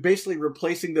 we're basically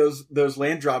replacing those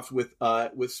land drops with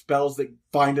spells that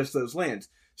find us those lands.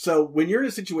 So when you're in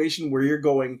a situation where you're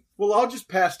going, well, I'll just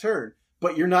pass turn,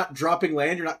 but you're not dropping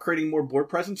land, you're not creating more board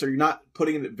presence, or you're not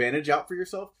putting an advantage out for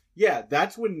yourself, yeah,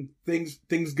 that's when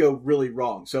things go really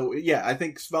wrong. So yeah, I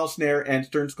think Spell Snare and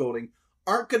Stern Scolding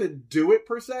aren't going to do it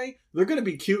per se. They're going to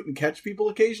be cute and catch people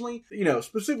occasionally.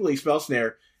 Specifically Spell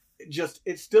Snare,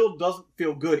 it still doesn't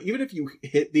feel good. Even if you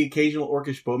hit the occasional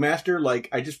Orcish Bowmaster, like,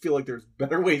 I just feel like there's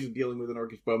better ways of dealing with an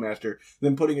Orcish Bowmaster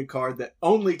than putting a card that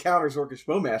only counters Orcish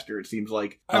Bowmaster, it seems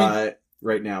like.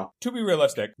 Right now. To be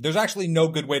realistic, there's actually no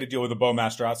good way to deal with a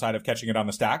Bowmaster outside of catching it on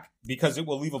the stack, because it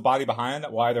will leave a body behind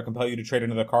that will either compel you to trade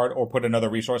another card or put another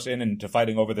resource in into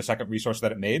fighting over the second resource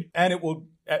that it made. And it will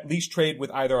at least trade with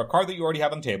either a card that you already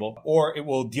have on the table, or it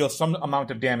will deal some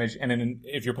amount of damage. And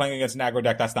if you're playing against an aggro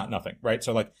deck, that's not nothing, right?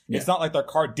 So it's not like their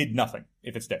card did nothing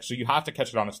if it sticks. So you have to catch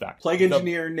it on a stack. Plague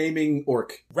Engineer naming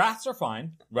Orc. Wraths are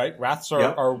fine, right? Wraths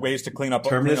are ways to clean up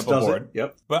a board.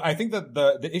 Yep. But I think that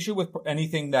the issue with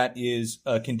anything that is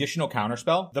a conditional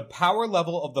counterspell, the power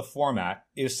level of the format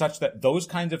is such that those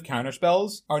kinds of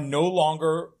counterspells are no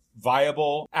longer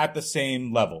viable at the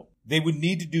same level. They would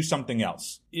need to do something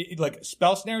else. Like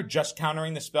Spell Snare, just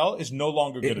countering the spell is no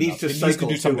longer good enough. It needs to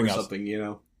do something else.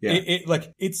 Yeah.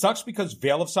 It sucks because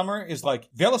Veil of Summer is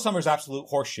absolute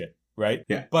horseshit, right?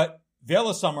 Yeah. But Veil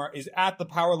of Summer is at the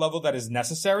power level that is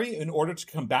necessary in order to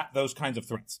combat those kinds of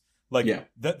threats.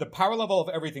 The power level of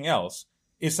everything else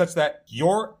is such that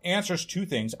your answers to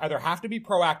things either have to be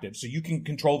proactive so you can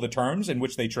control the terms in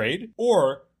which they trade,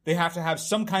 or they have to have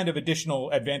some kind of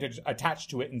additional advantage attached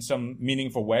to it in some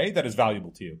meaningful way that is valuable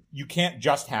to you. You can't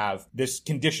just have this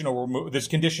conditional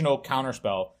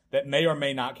counterspell that may or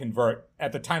may not convert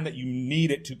at the time that you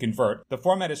need it to convert. The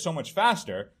format is so much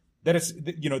faster that it's,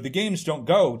 the games don't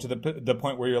go to the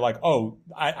point where you're like, oh,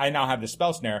 I now have this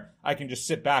Spell Snare. I can just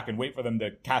sit back and wait for them to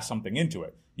cast something into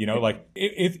it.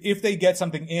 If they get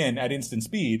something in at instant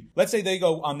speed, let's say they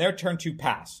go on their turn 2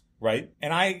 pass, right?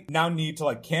 And I now need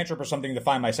to cantrip or something to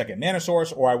find my second mana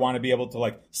source, or I want to be able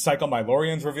to cycle my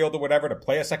Lorien's Revealed or whatever to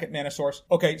play a second mana source.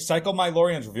 Okay, cycle my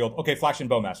Lorien's Revealed. Okay, flash in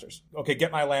Bowmasters. Okay,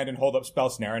 get my land and hold up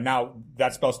Spell Snare, and now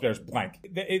that Spell Snare is blank.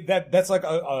 That's like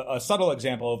a subtle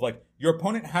example of your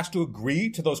opponent has to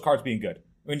agree to those cards being good.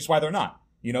 I mean, it's why they're not.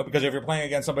 Because if you're playing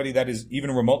against somebody that is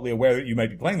even remotely aware that you might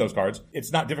be playing those cards,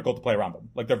 it's not difficult to play around them.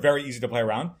 They're very easy to play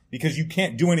around because you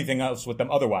can't do anything else with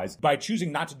them otherwise. By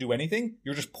choosing not to do anything,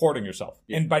 you're just porting yourself.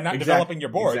 Yeah. And by not developing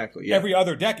your board, every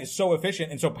other deck is so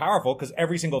efficient and so powerful because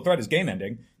every single threat is game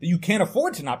ending that you can't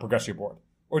afford to not progress your board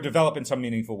or develop in some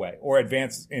meaningful way or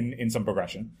advance in some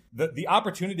progression. The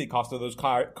opportunity cost of those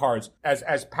cards,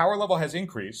 as power level has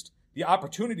increased, the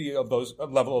opportunity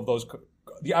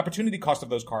cost of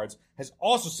those cards has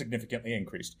also significantly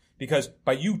increased because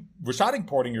by you Rashading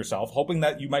porting yourself, hoping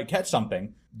that you might catch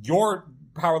something, your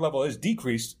power level is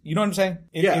decreased. You know what I'm saying?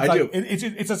 I do.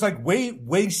 It's just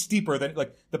way steeper than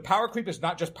the power creep is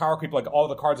not just power creep all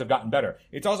the cards have gotten better.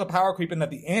 It's also power creep in that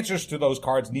the answers to those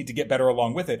cards need to get better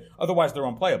along with it. Otherwise they're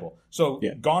unplayable. So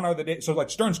gone are the days. So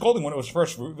Stern Scolding, when it was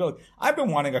first revealed, I've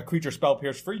been wanting a creature spell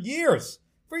pierce for years.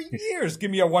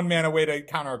 Give me a 1 mana way to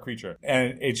counter a creature.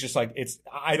 And it's just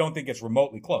I don't think it's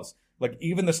remotely close.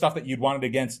 Even the stuff that you'd want it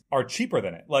against are cheaper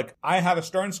than it. I have a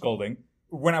Stern Scolding.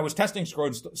 When I was testing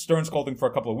Stern Scolding for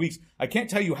a couple of weeks, I can't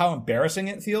tell you how embarrassing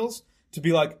it feels to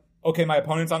be okay, my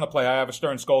opponent's on the play, I have a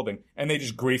Stern Scolding, and they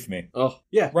just grief me. Oh,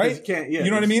 yeah. Right? You can't, you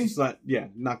know what I mean?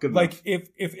 Not good enough.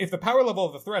 If the power level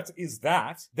of the threats is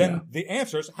that, then the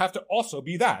answers have to also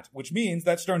be that, which means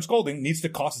that Stern Scolding needs to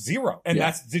cost 0. And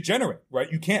that's degenerate,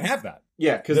 right? You can't have that.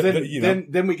 Yeah, because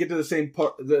then we get to the same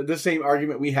part, the same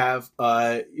argument we have,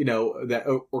 that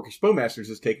Orcish Bowmasters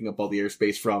is taking up all the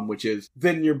airspace from, which is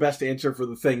then your best answer for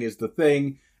the thing is the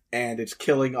thing, and it's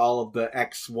killing all of the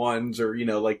X1s,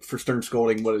 or for Stern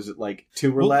Scolding, what is it,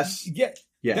 2 or less? Yeah.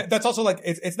 Yeah. That's also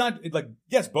it's not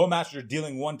yes, Bowmasters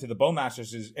dealing 1 to the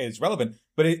Bowmasters is relevant,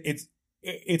 but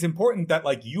it's important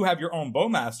that you have your own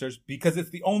Bowmasters because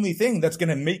it's the only thing that's going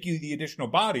to make you the additional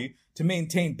body to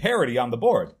maintain parity on the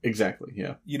board. Exactly,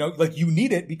 yeah. You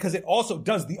need it because it also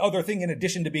does the other thing in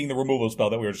addition to being the removal spell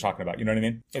that we were just talking about. You know what I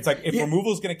mean? It's if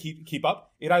removal is going to keep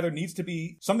up, it either needs to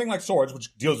be something like Swords,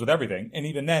 which deals with everything, and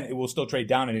even then it will still trade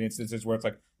down in instances where it's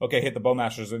okay, hit the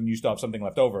Bowmasters and you still have something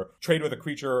left over. Trade with a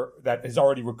creature that has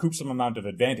already recouped some amount of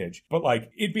advantage. But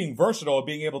it being versatile,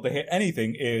 being able to hit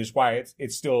anything is why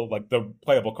it's still the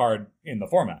playable card in the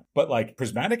format. But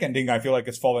Prismatic Ending, I feel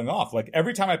it's falling off.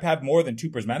 Every time I have more than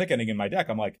 2 Prismatic Ending in my deck,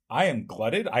 I'm I am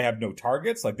glutted. I have no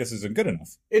targets. This isn't good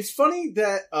enough. It's funny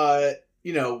that,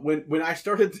 when I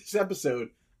started this episode,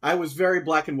 I was very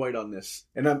black and white on this,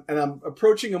 and I'm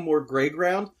approaching a more gray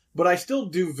ground, but I still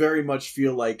do very much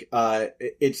feel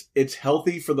it's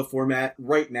healthy for the format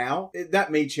right now.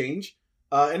 That may change.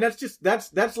 And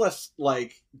that's less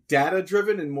like data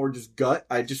driven and more just gut.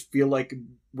 I just feel like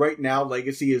right now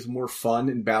Legacy is more fun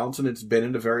and balanced than it's been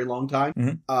in a very long time.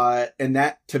 Mm-hmm. And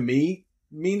that to me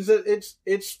means that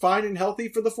it's fine and healthy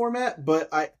for the format, but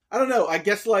I don't know. I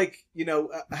guess like,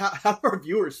 how do our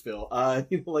viewers feel?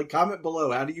 Like comment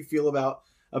below. How do you feel about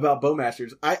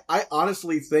Bowmasters? I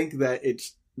honestly think that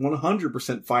it's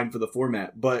 100% fine for the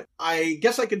format, but I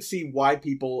guess I can see why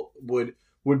people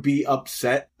would be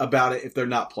upset about it if they're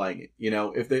not playing it.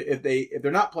 If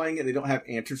they're not playing it, they don't have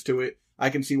answers to it. I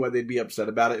can see why they'd be upset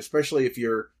about it, especially if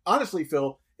you're honestly,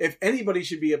 Phil, if anybody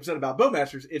should be upset about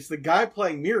Bowmasters, it's the guy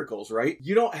playing Miracles, right?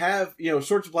 You don't have,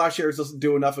 Swords of Plowshares doesn't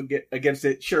do enough against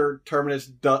it. Sure, Terminus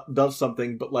does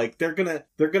something, but like they're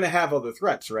gonna have other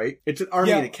threats, right? It's an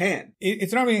army in a can.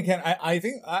 It's an army in a can. I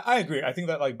think I agree. I think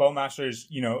that like Bowmasters,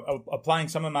 applying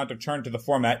some amount of churn to the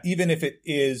format, even if it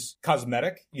is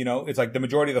cosmetic, it's like the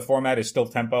majority of the format is still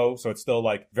tempo, so it's still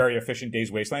like very efficient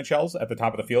Days Wasteland shells at the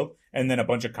top of the field, and then a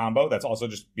bunch of combo that's also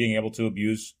just being able to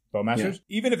abuse Bowmasters.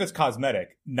 Yeah. Even if it's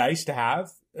cosmetic, nice to have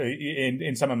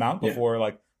in some amount before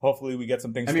like hopefully we get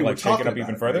some things to like shake it up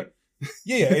even further. Right?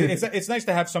 It's nice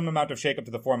to have some amount of shake up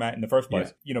to the format in the first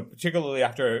place, particularly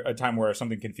after a time where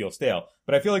something can feel stale.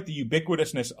 But I feel like the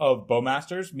ubiquitousness of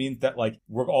Bowmasters means that like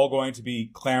we're all going to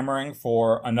be clamoring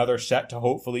for another set to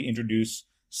hopefully introduce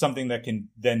something that can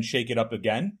then shake it up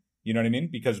again. You know what I mean?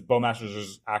 Because Bowmasters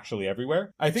is actually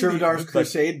everywhere. I think Servidar's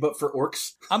Crusade, but for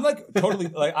orcs. I'm like totally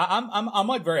like I'm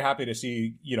like very happy to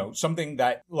see something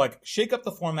that like shake up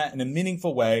the format in a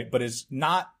meaningful way, but is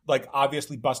not like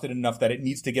obviously busted enough that it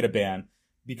needs to get a ban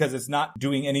because it's not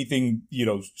doing anything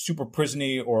super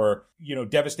prisony or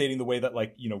devastating the way that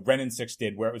like Ren and 6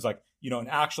 did, where it was like an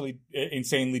actually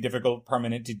insanely difficult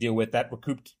permanent to deal with that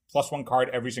recouped +1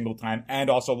 card every single time and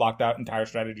also locked out entire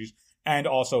strategies. And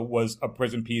also was a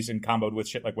prison piece and comboed with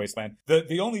shit like Wasteland.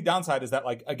 The only downside is that,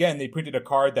 like, again, they printed a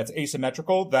card that's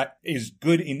asymmetrical that is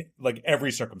good in, like,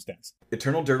 every circumstance.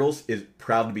 Eternal Dirtles is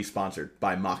proud to be sponsored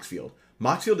by Moxfield.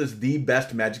 Moxfield is the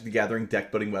best Magic the Gathering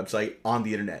deck building website on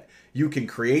the internet. You can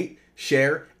create,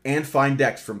 share, and find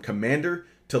decks from Commander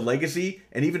to Legacy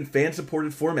and even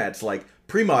fan-supported formats like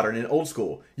Pre-Modern and Old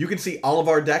School. You can see all of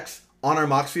our decks on our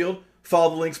Moxfield.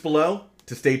 Follow the links below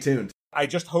to stay tuned. I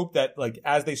just hope that like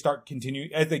as they continue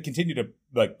to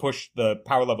like push the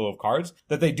power level of cards,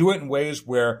 that they do it in ways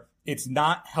where it's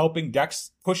not helping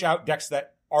decks push out decks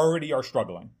that already are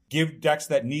struggling. Give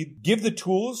the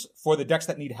tools for the decks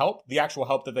that need help, the actual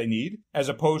help that they need, as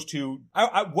opposed to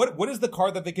what is the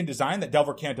card that they can design that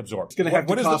Delver can't absorb? It's going to have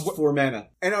to cost 4 mana.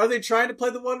 And are they trying to play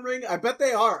the One Ring? I bet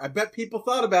they are. I bet people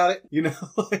thought about it.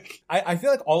 Like I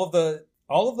feel like all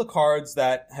of the cards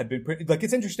that have been printed, like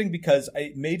it's interesting because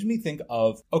it made me think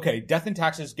of, okay, Death and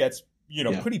Taxes gets,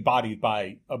 pretty bodied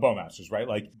by a Bowmasters, right?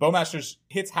 Like Bowmasters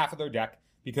hits half of their deck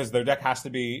because their deck has to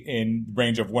be in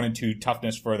range of 1 and 2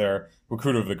 toughness for their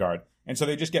Recruiter of the Guard. And so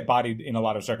they just get bodied in a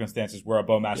lot of circumstances where a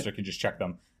Bowmaster can just check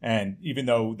them. And even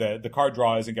though the card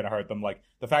draw isn't going to hurt them, like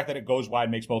the fact that it goes wide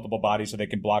makes multiple bodies so they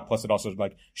can block, plus it also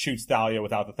like shoots Thalia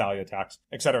without the Thalia attacks,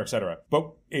 et cetera, et cetera.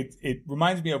 But it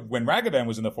reminds me of when Ragavan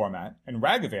was in the format, and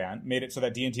Ragavan made it so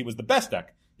that D&T was the best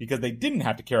deck because they didn't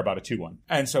have to care about a 2-1.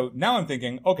 And so now I'm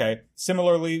thinking, okay,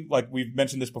 similarly, like we've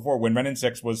mentioned this before, when Ren and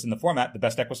 6 was in the format, the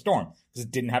best deck was Storm because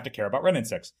it didn't have to care about Ren and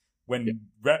 6. When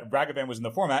Ragavan was in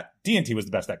the format, D&T was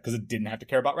the best deck because it didn't have to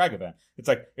care about Ragavan. It's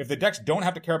like, if the decks don't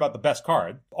have to care about the best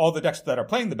card, all the decks that are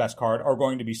playing the best card are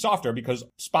going to be softer because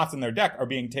spots in their deck are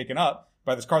being taken up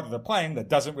by this card that they're playing that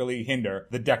doesn't really hinder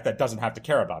the deck that doesn't have to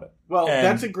care about it. Well,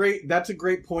 that's a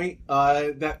great point,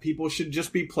 that people should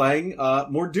just be playing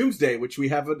more Doomsday, which we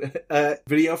have a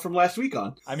video from last week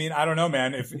on. I mean, I don't know,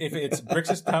 man. If it's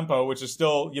Grixis Tempo, which is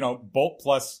still, Bolt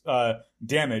plus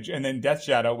damage, and then Death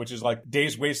Shadow, which is like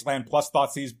Days Wasteland plus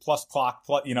Thoughtseize plus Clock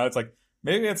plus, it's like,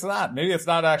 maybe it's not. Maybe it's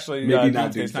not actually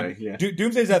Doomsday. Yeah.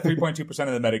 Doomsday's at 3.2% of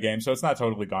the metagame, so it's not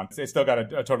totally gone. It's still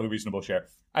got a totally reasonable share.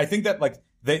 I think that like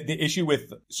the issue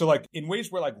with like in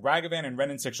ways where like Ragavan and Ren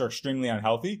and 6 are extremely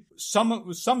unhealthy,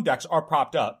 some decks are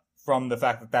propped up from the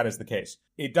fact that is the case.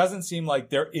 It doesn't seem like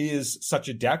there is such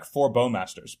a deck for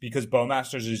Bowmasters because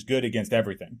Bowmasters is good against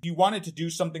everything. If you wanted to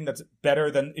do something that's better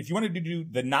than, if you wanted to do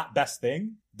the not best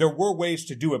thing, there were ways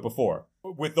to do it before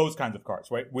with those kinds of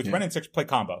cards, right? With Ren and 6, play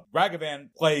combo. Ragavan,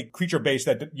 play creature base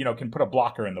that, can put a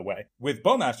blocker in the way. With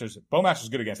Bowmasters is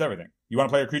good against everything. You want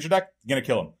to play a creature deck? You're going to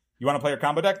kill him. You want to play your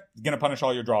combo deck? It's going to punish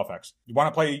all your draw effects. You want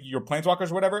to play your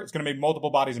planeswalkers or whatever? It's going to make multiple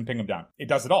bodies and ping them down. It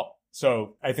does it all.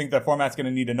 So I think that format's going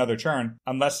to need another churn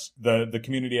unless the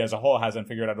community as a whole hasn't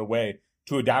figured out a way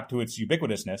to adapt to its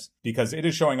ubiquitousness, because it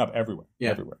is showing up everywhere. Yeah.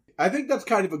 Everywhere. I think that's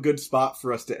kind of a good spot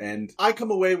for us to end. I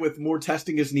come away with more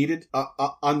testing is needed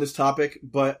on this topic,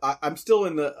 but I'm still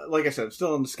in the, like I said, I'm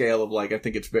still on the scale of like, I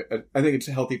think it's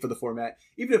healthy for the format.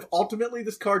 Even if ultimately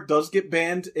this card does get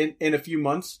banned in a few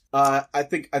months, I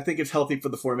think it's healthy for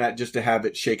the format just to have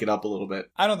it shake it up a little bit.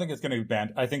 I don't think it's going to be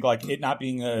banned. I think like it not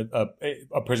being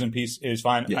a prison piece is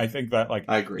fine. Yeah. I think that like,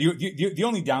 I agree. The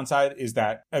only downside is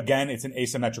that, again, it's an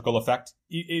asymmetrical effect.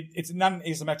 It's not an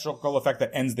asymmetrical effect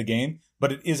that ends the game,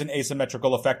 but it is an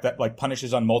asymmetrical effect that like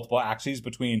punishes on multiple axes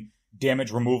between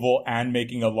damage removal and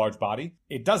making a large body.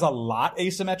 It does a lot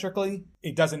asymmetrically.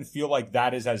 It doesn't feel like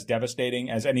that is as devastating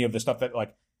as any of the stuff that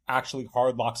like actually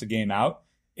hard locks a game out.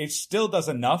 It still does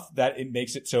enough that it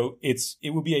makes it so it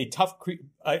would be a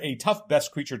tough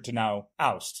best creature to now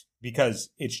oust, because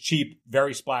it's cheap,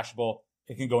 very splashable.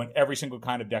 It can go in every single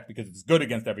kind of deck because it's good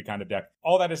against every kind of deck.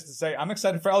 All that is to say, I'm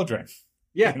excited for Eldraine.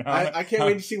 Yeah, you know, I can't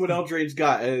wait to see what Eldraine's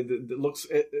got.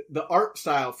 The art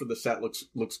style for the set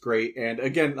looks great. And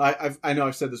again, I know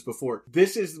I've said this before.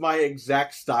 This is my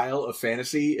exact style of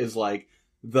fantasy, is like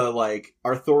the like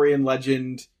Arthurian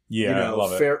legend. Yeah, you know, I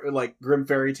love it. Like grim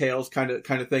fairy tales kind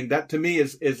of thing. That to me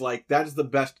is like that's the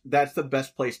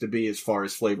best place to be as far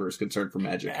as flavor is concerned for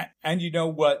Magic. And you know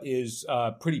what is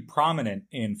pretty prominent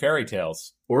in fairy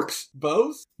tales? Orcs,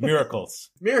 bows, miracles.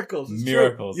 Miracles.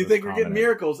 You think we're getting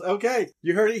miracles? Okay,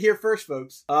 you heard it here first,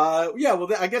 folks. Yeah. Well,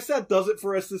 I guess that does it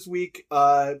for us this week.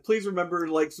 Please remember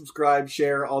to like, subscribe,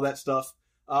 share, all that stuff.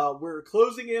 We're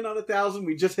closing in on 1,000.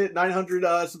 We just hit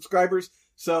 900 subscribers.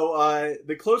 So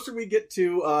the closer we get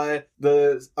to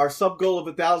our sub goal of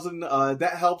 1,000,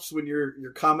 that helps when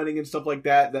you're commenting and stuff like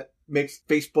that. That makes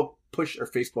Facebook push, or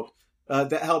Facebook.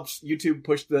 That helps YouTube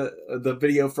push the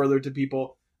video further to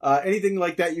people. Anything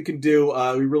like that you can do,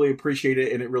 we really appreciate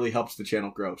it, and it really helps the channel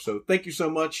grow. So thank you so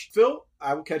much, Phil.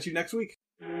 I will catch you next week.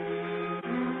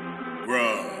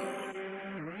 Bruh.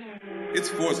 It's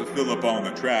Force of Philip on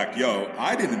the track. Yo,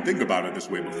 I didn't think about it this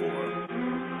way before.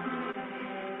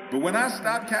 But when I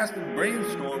stopped casting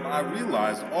Brainstorm, I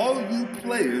realized all you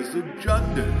players are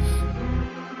Junders.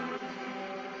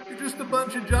 You're just a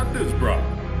bunch of Junders, bro.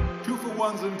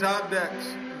 2-for-1s in top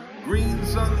decks. Green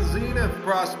Sun Zenith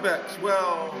prospects,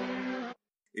 well...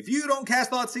 If you don't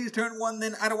cast Thoughtseize turn 1,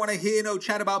 then I don't want to hear no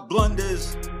chat about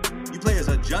blunders. You players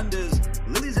are Junders,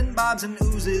 lilies and bobs and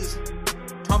oozes,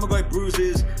 Tarmogoyf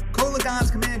bruises,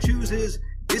 Kolaghan's command chooses,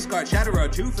 discard Shatterer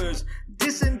twofers,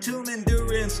 Disentomb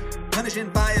Endurance,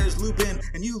 punishing fires looping,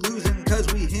 and you losing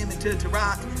cause we him into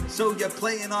Tarak. So you're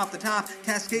playing off the top,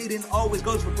 Cascading always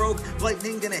goes for broke,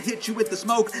 Lightning gonna hit you with the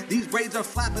smoke, these braids are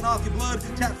flapping off your blood,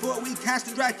 tap 4, we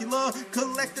casting Dracula,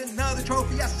 collect another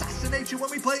trophy, assassinate you when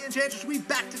we play Enchantress, we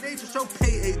back to nature, so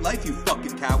pay 8 life you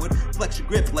fucking coward, flex your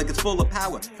grip like it's full of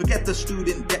power, forget the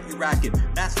student debt you're racking,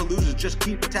 mass for losers, just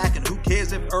keep attacking, who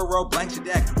cares if Uro blanks your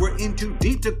deck, we're in too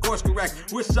deep to course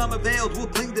correct, we're summer veiled, we'll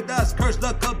cling to dust, curse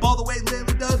the cabal the way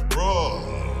Lily does.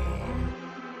 Bruh.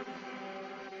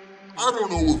 I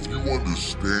don't know if you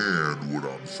understand what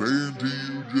I'm saying to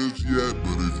you just yet,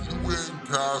 but if you ain't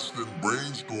casting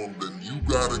Brainstorm, then you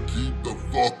gotta keep the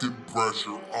fucking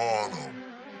pressure on them.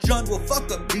 Jund will fuck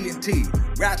up D&T,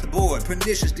 rat the board,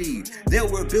 pernicious deed. They'll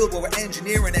rebuild while we're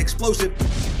engineering explosive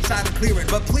silent clearing.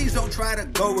 But please don't try to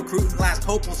go recruiting last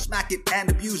hope will smack it and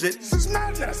abuse it. This is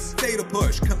madness. Fatal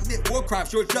push, commit war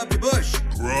crimes, George W. Bush.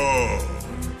 Bruh,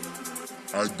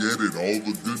 I get it, all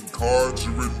the good cards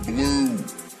are in blue.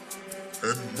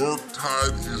 And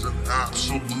Murktide is an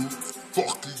absolute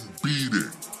fucking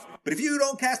beating. But if you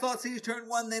don't cast Thoughtseize turn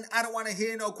 1, then I don't want to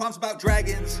hear no qualms about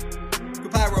dragons.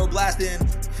 Pyro blasting,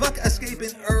 fuck escaping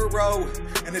Uro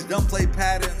and his dumb play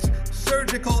patterns,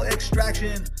 surgical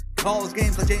extraction, calls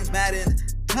games like James Madden,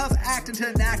 tough acting to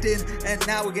enacting, and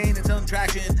now we're gaining some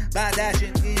traction by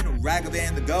dashing in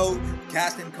Ragavan the Goat,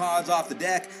 casting cards off the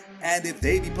deck, and if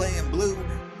they be playing blue,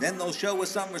 then they'll show us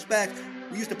some respect.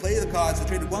 We used to play the cards that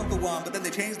traded 1 for 1, but then they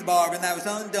changed the bar and that was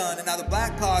undone, and now the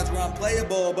black cards were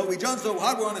unplayable, but we jumped so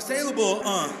hard we're unassailable,